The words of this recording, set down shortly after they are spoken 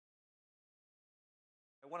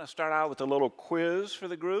want to start out with a little quiz for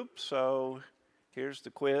the group. So here's the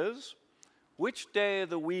quiz. Which day of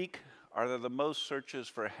the week are there the most searches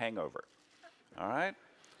for hangover? All right.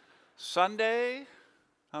 Sunday.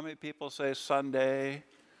 How many people say Sunday?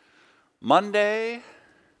 Monday.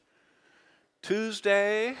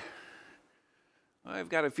 Tuesday. I've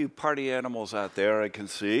got a few party animals out there I can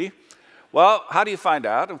see. Well, how do you find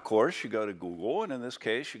out? Of course, you go to Google, and in this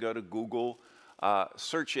case, you go to Google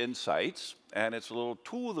Search Insights, and it's a little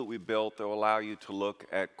tool that we built that will allow you to look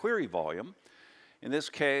at query volume. In this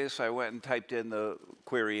case, I went and typed in the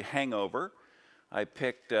query hangover. I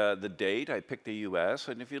picked the date, I picked the US,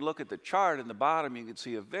 and if you look at the chart in the bottom, you can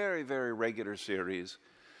see a very, very regular series.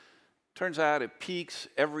 Turns out it peaks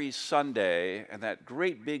every Sunday, and that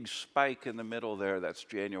great big spike in the middle there, that's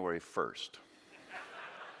January 1st.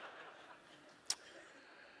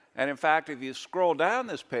 And in fact, if you scroll down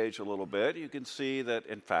this page a little bit, you can see that,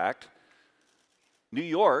 in fact, New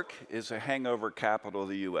York is a hangover capital of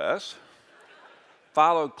the US,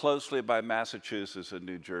 followed closely by Massachusetts and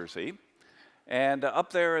New Jersey. And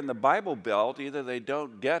up there in the Bible Belt, either they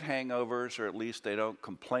don't get hangovers or at least they don't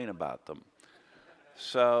complain about them.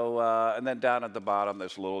 So, and then down at the bottom,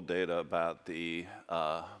 there's a little data about the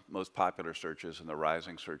most popular searches and the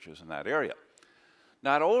rising searches in that area.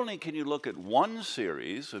 Not only can you look at one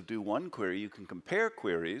series of do one query, you can compare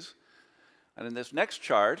queries. And in this next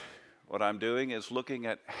chart, what I'm doing is looking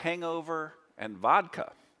at hangover and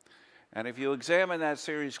vodka. And if you examine that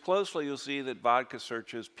series closely, you'll see that vodka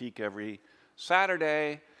searches peak every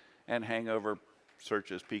Saturday, and hangover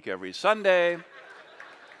searches peak every Sunday.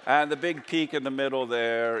 And the big peak in the middle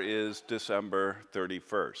there is December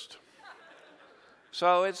 31st.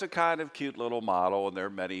 So it's a kind of cute little model, and there are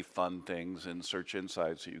many fun things in Search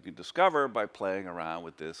Insights that you can discover by playing around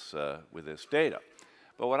with this data.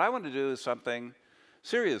 But what I want to do is something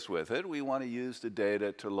serious with it. We want to use the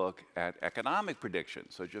data to look at economic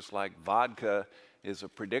predictions. So just like vodka is a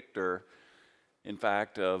predictor, in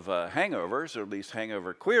fact, of hangovers, or at least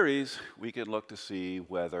hangover queries, we can look to see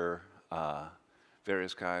whether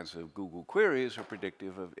various kinds of Google queries are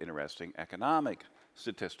predictive of interesting economic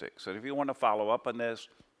statistics. And if you want to follow up on this,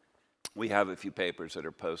 we have a few papers that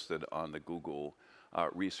are posted on the Google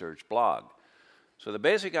research blog. So the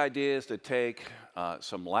basic idea is to take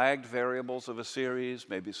some lagged variables of a series,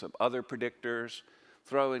 maybe some other predictors,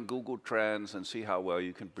 throw in Google Trends, and see how well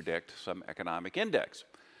you can predict some economic index.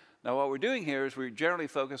 Now what we're doing here is we're generally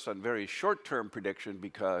focused on very short-term prediction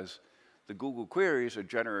because the Google queries are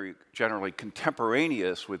generally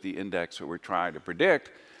contemporaneous with the index that we're trying to predict,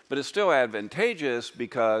 but it's still advantageous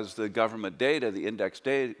because the government data, the index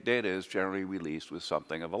data, is generally released with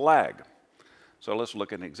something of a lag. So let's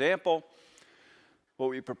look at an example. What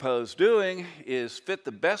we propose doing is fit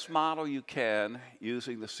the best model you can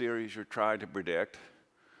using the series you're trying to predict,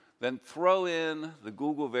 then throw in the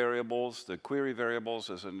Google variables, the query variables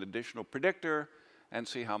as an additional predictor, and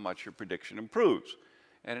see how much your prediction improves.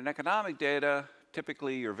 And in economic data,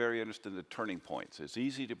 typically you're very interested in the turning points. It's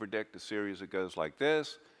easy to predict a series that goes like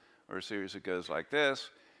this, or a series that goes like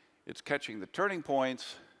this. It's catching the turning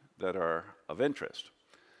points that are of interest.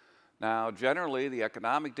 Now, generally, the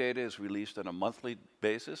economic data is released on a monthly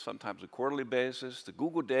basis, sometimes a quarterly basis. The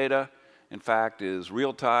Google data, in fact, is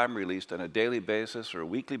real-time, released on a daily basis or a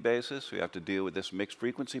weekly basis. So you have to deal with this mixed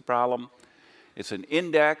frequency problem. It's an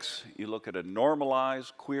index. You look at a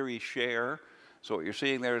normalized query share. So what you're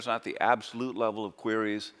seeing there is not the absolute level of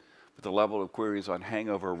queries, but the level of queries on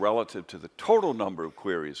hangover relative to the total number of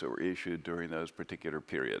queries that were issued during those particular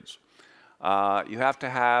periods. You have to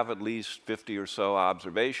have at least 50 or so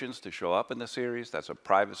observations to show up in the series. That's a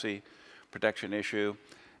privacy protection issue.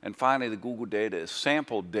 And finally, the Google data is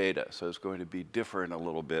sampled data, so it's going to be different a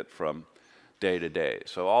little bit from day to day.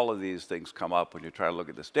 So all of these things come up when you try to look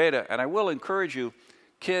at this data. And I will encourage you,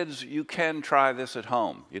 kids, you can try this at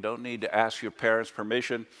home. You don't need to ask your parents'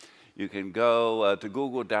 permission. You can go to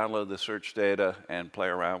Google, download the search data, and play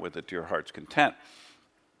around with it to your heart's content.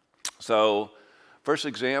 So first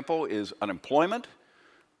example is unemployment.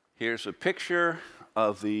 Here's a picture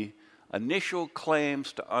of the initial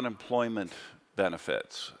claims to unemployment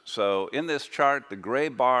benefits. So in this chart, the gray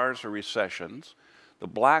bars are recessions. The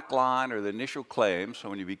black line are the initial claims. So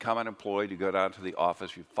when you become unemployed, you go down to the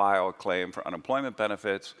office, you file a claim for unemployment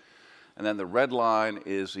benefits. And then the red line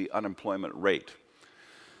is the unemployment rate.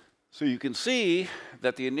 So you can see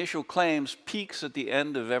that the initial claims peaks at the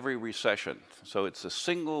end of every recession. So it's the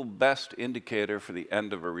single best indicator for the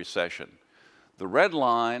end of a recession. The red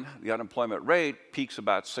line, the unemployment rate, peaks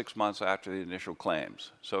about 6 months after the initial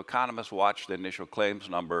claims. So economists watch the initial claims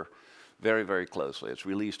number very, very closely. It's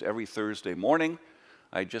released every Thursday morning.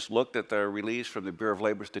 I just looked at the release from the Bureau of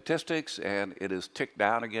Labor Statistics, and it is ticked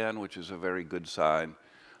down again, which is a very good sign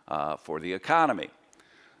for the economy.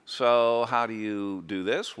 So how do you do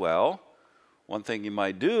this? Well, one thing you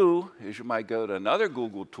might do is you might go to another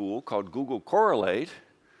Google tool called Google Correlate,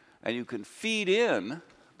 and you can feed in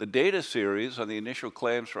the data series on the initial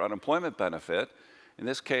claims for unemployment benefit. In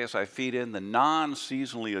this case, I feed in the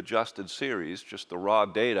non-seasonally adjusted series, just the raw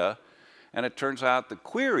data, and it turns out the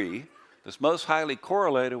query that's most highly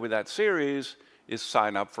correlated with that series is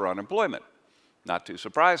sign up for unemployment. Not too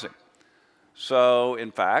surprising. So,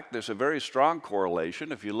 in fact, there's a very strong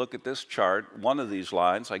correlation. If you look at this chart, one of these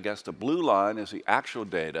lines, I guess the blue line is the actual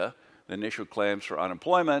data, the initial claims for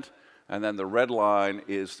unemployment, and then the red line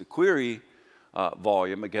is the query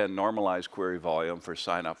volume, again, normalized query volume for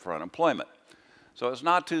sign up for unemployment. So it's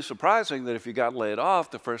not too surprising that if you got laid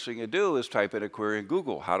off, the first thing you do is type in a query in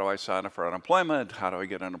Google. How do I sign up for unemployment? How do I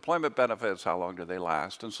get unemployment benefits? How long do they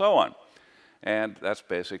last? And so on. And that's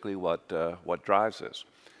basically what drives this.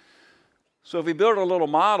 So if we build a little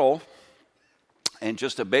model, and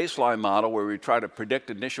just a baseline model where we try to predict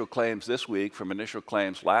initial claims this week from initial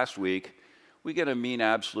claims last week, we get a mean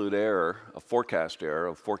absolute error, a forecast error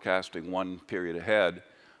of forecasting one period ahead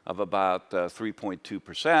of about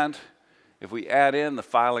 3.2%. If we add in the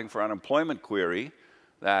filing for unemployment query,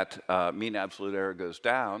 that mean absolute error goes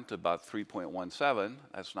down to about 3.17.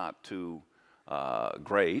 That's not too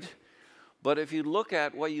great. But if you look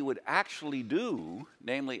at what you would actually do,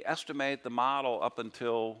 namely estimate the model up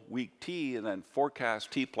until week T and then forecast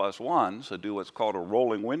T plus 1, so do what's called a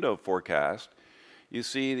rolling window forecast, you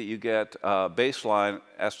see that you get a baseline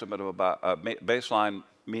estimate of about baseline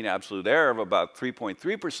mean absolute error of about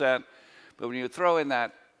 3.3%. But when you throw in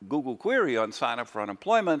that Google query on sign up for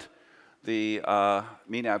unemployment, the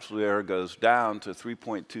mean absolute error goes down to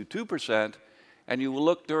 3.22%. And you will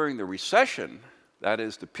look during the recession, that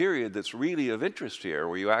is the period that's really of interest here,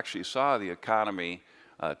 where you actually saw the economy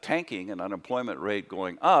tanking and unemployment rate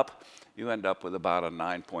going up, you end up with about a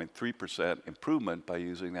 9.3% improvement by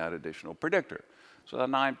using that additional predictor. So the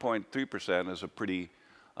 9.3% is a pretty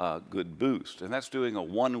good boost. And that's doing a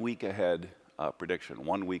 1 week ahead prediction,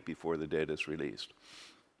 1 week before the data is released.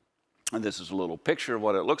 And this is a little picture of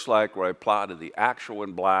what it looks like, where I plotted the actual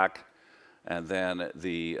in black, and then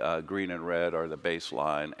the green and red are the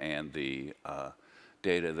baseline and the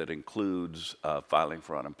data that includes filing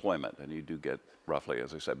for unemployment. And you do get roughly,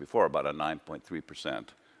 as I said before, about a 9.3%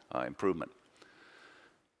 improvement.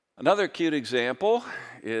 Another cute example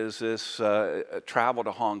is this travel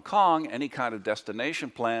to Hong Kong, any kind of destination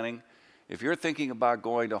planning. If you're thinking about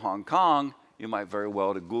going to Hong Kong, you might very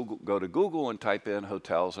well go to Google and type in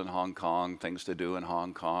hotels in Hong Kong, things to do in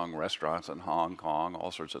Hong Kong, restaurants in Hong Kong,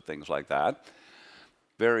 all sorts of things like that.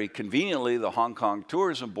 Very conveniently, the Hong Kong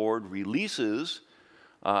Tourism Board releases,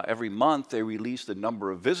 every month they release the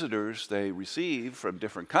number of visitors they receive from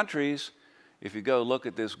different countries. If you go look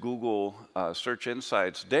at this Google Search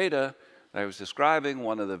Insights data that I was describing,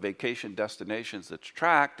 one of the vacation destinations that's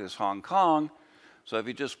tracked is Hong Kong. So if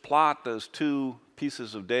you just plot those two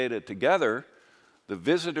pieces of data together, the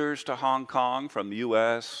visitors to Hong Kong from the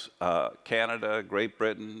US, Canada, Great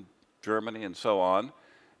Britain, Germany, and so on,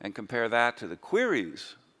 and compare that to the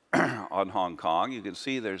queries on Hong Kong, you can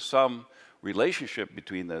see there's some relationship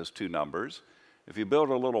between those two numbers. If you build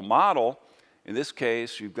a little model, in this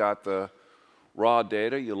case, you've got the raw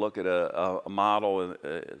data. You look at a model,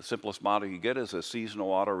 the simplest model you get is a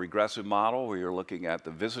seasonal autoregressive model, where you're looking at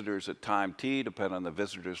the visitors at time t, depending on the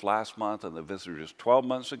visitors last month and the visitors 12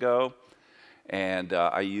 months ago. And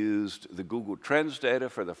I used the Google Trends data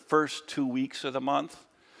for the first 2 weeks of the month.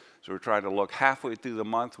 So we're trying to look halfway through the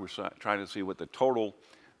month. We're trying to see what the total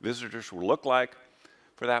visitors will look like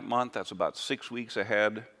for that month. That's about 6 weeks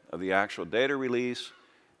ahead of the actual data release.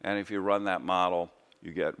 And if you run that model,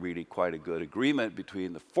 you get really quite a good agreement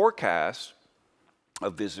between the forecast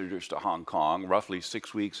of visitors to Hong Kong, roughly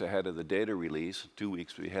 6 weeks ahead of the data release, 2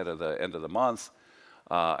 weeks ahead of the end of the month,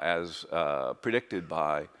 as predicted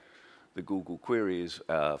by the Google queries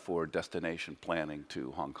for destination planning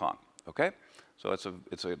to Hong Kong. Okay? So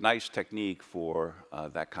it's a nice technique for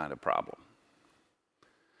that kind of problem.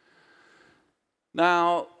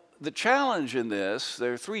 Now, the challenge in this,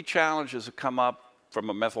 there are 3 challenges that come up from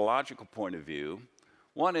a methodological point of view.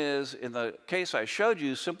 One is, in the case I showed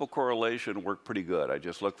you, simple correlation worked pretty good. I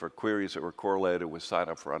just looked for queries that were correlated with sign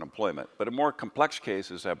up for unemployment. But in more complex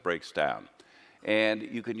cases, that breaks down. And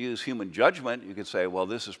you can use human judgment. You can say, well,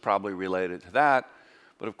 this is probably related to that.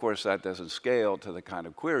 But of course, that doesn't scale to the kind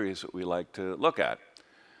of queries that we like to look at.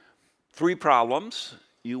 3 problems.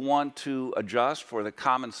 you want to adjust for the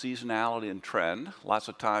common seasonality and trend. Lots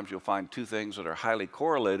of times you'll find two things that are highly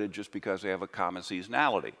correlated just because they have a common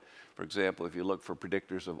seasonality. For example, if you look for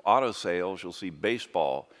predictors of auto sales, you'll see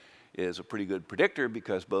baseball is a pretty good predictor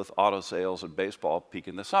because both auto sales and baseball peak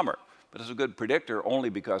in the summer. But it's a good predictor only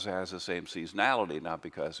because it has the same seasonality, not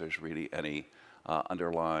because there's really any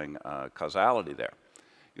underlying causality there.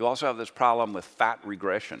 You also have this problem with fat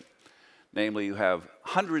regression. Namely, you have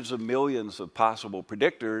hundreds of millions of possible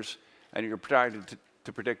predictors, and you're trying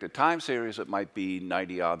to predict a time series that might be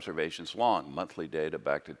 90 observations long, monthly data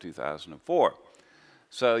back to 2004.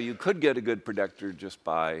 So you could get a good predictor just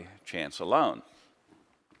by chance alone.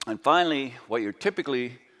 And finally, what you're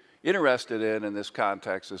typically interested in this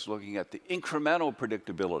context is looking at the incremental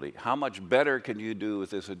predictability. How much better can you do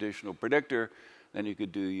with this additional predictor than you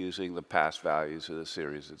could do using the past values of the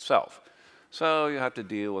series itself? So you have to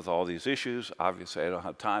deal with all these issues. Obviously, I don't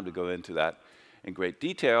have time to go into that in great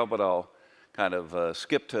detail, but I'll kind of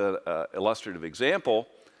skip to an illustrative example.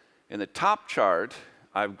 In the top chart,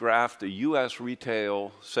 I've graphed the US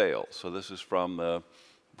retail sales. So this is from the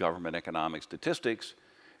government economic statistics.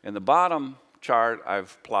 In the bottom chart,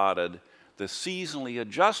 I've plotted the seasonally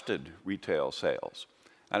adjusted retail sales.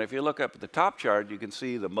 And if you look up at the top chart, you can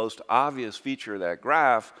see the most obvious feature of that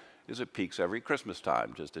graph is it peaks every Christmas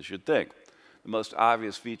time, just as you'd think. The most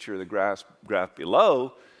obvious feature of the graph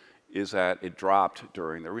below is that it dropped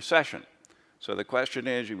during the recession. So the question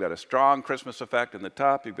is, you've got a strong Christmas effect in the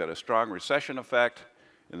top, you've got a strong recession effect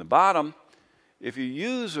in the bottom. If you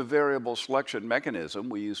use a variable selection mechanism,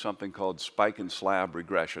 we use something called spike and slab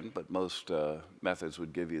regression, but most methods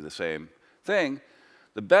would give you the same thing.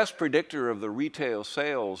 The best predictor of the retail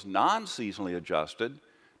sales non-seasonally adjusted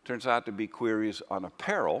turns out to be queries on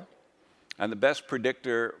apparel. And the best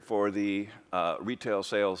predictor for the retail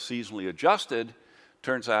sales seasonally adjusted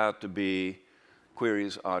turns out to be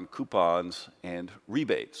queries on coupons and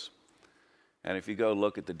rebates. And if you go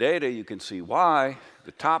look at the data, you can see why.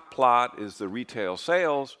 The top plot is the retail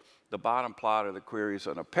sales. The bottom plot are the queries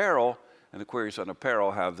on apparel. And the queries on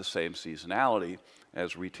apparel have the same seasonality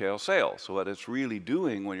as retail sales. So what it's really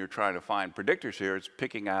doing when you're trying to find predictors here, it's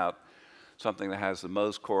picking out something that has the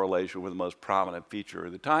most correlation with the most prominent feature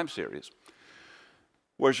of the time series.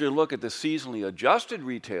 Whereas you look at the seasonally adjusted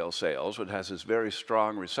retail sales, which has this very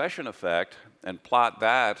strong recession effect, and plot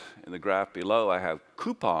that in the graph below, I have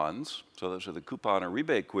coupons. So those are the coupon and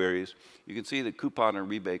rebate queries. You can see that coupon and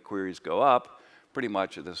rebate queries go up pretty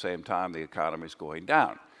much at the same time the economy is going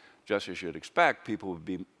down. Just as you'd expect, people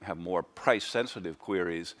would have more price-sensitive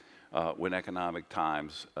queries when economic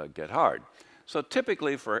times get hard. So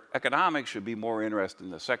typically for economics, you'd be more interested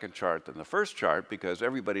in the second chart than the first chart because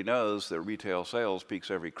everybody knows that retail sales peaks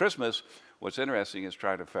every Christmas. What's interesting is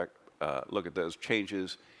trying to look at those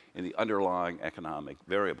changes in the underlying economic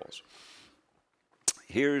variables.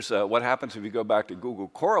 Here's what happens if you go back to Google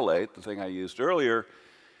Correlate, the thing I used earlier.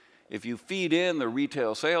 If you feed in the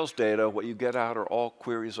retail sales data, what you get out are all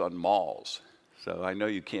queries on malls. So I know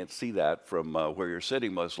you can't see that from where you're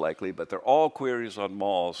sitting most likely, but they're all queries on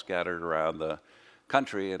malls scattered around the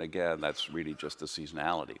country. And again, that's really just the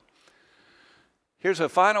seasonality. Here's a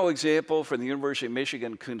final example from the University of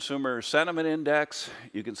Michigan Consumer Sentiment Index.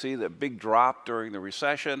 You can see the big drop during the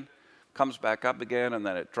recession, comes back up again, and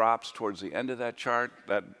then it drops towards the end of that chart.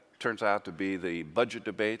 That turns out to be the budget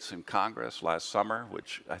debates in Congress last summer,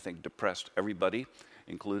 which I think depressed everybody,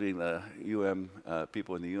 including the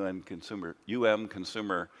people in the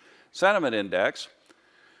Consumer Sentiment Index.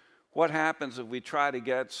 What happens if we try to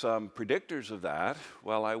get some predictors of that?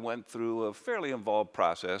 Well, I went through a fairly involved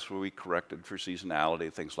process where we corrected for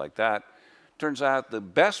seasonality, things like that. Turns out the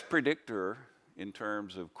best predictor in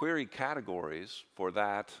terms of query categories for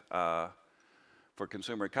that, for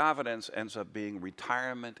consumer confidence, ends up being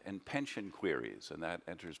retirement and pension queries, and that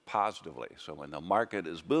enters positively. So when the market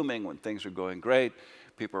is booming, when things are going great,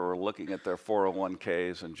 people are looking at their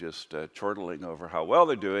 401ks and just chortling over how well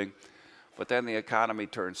they're doing. But then the economy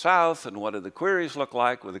turns south, and what do the queries look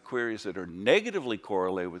like? Well, the queries that are negatively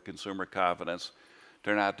correlated with consumer confidence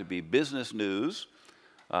turn out to be business news,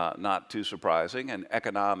 not too surprising, and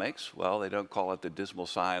economics. Well, they don't call it the dismal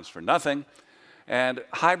science for nothing. And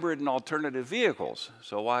hybrid and alternative vehicles.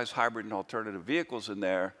 So why is hybrid and alternative vehicles in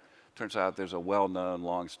there? Turns out there's a well-known,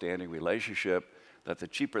 long-standing relationship that the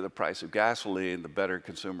cheaper the price of gasoline, the better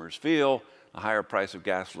consumers feel. The higher price of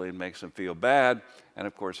gasoline makes them feel bad. And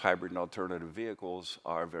of course, hybrid and alternative vehicles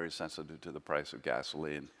are very sensitive to the price of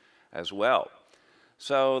gasoline as well.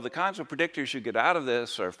 So the kinds of predictors you get out of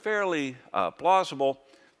this are fairly plausible.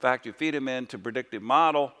 In fact, you feed them into predictive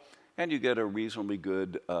model, and you get a reasonably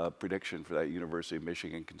good prediction for that University of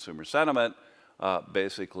Michigan consumer sentiment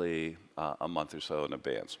basically a month or so in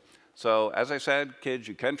advance. So as I said, kids,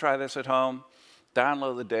 you can try this at home.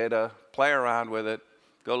 Download the data, play around with it,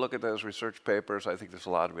 go look at those research papers. I think there's a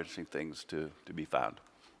lot of interesting things to be found.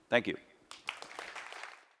 Thank you.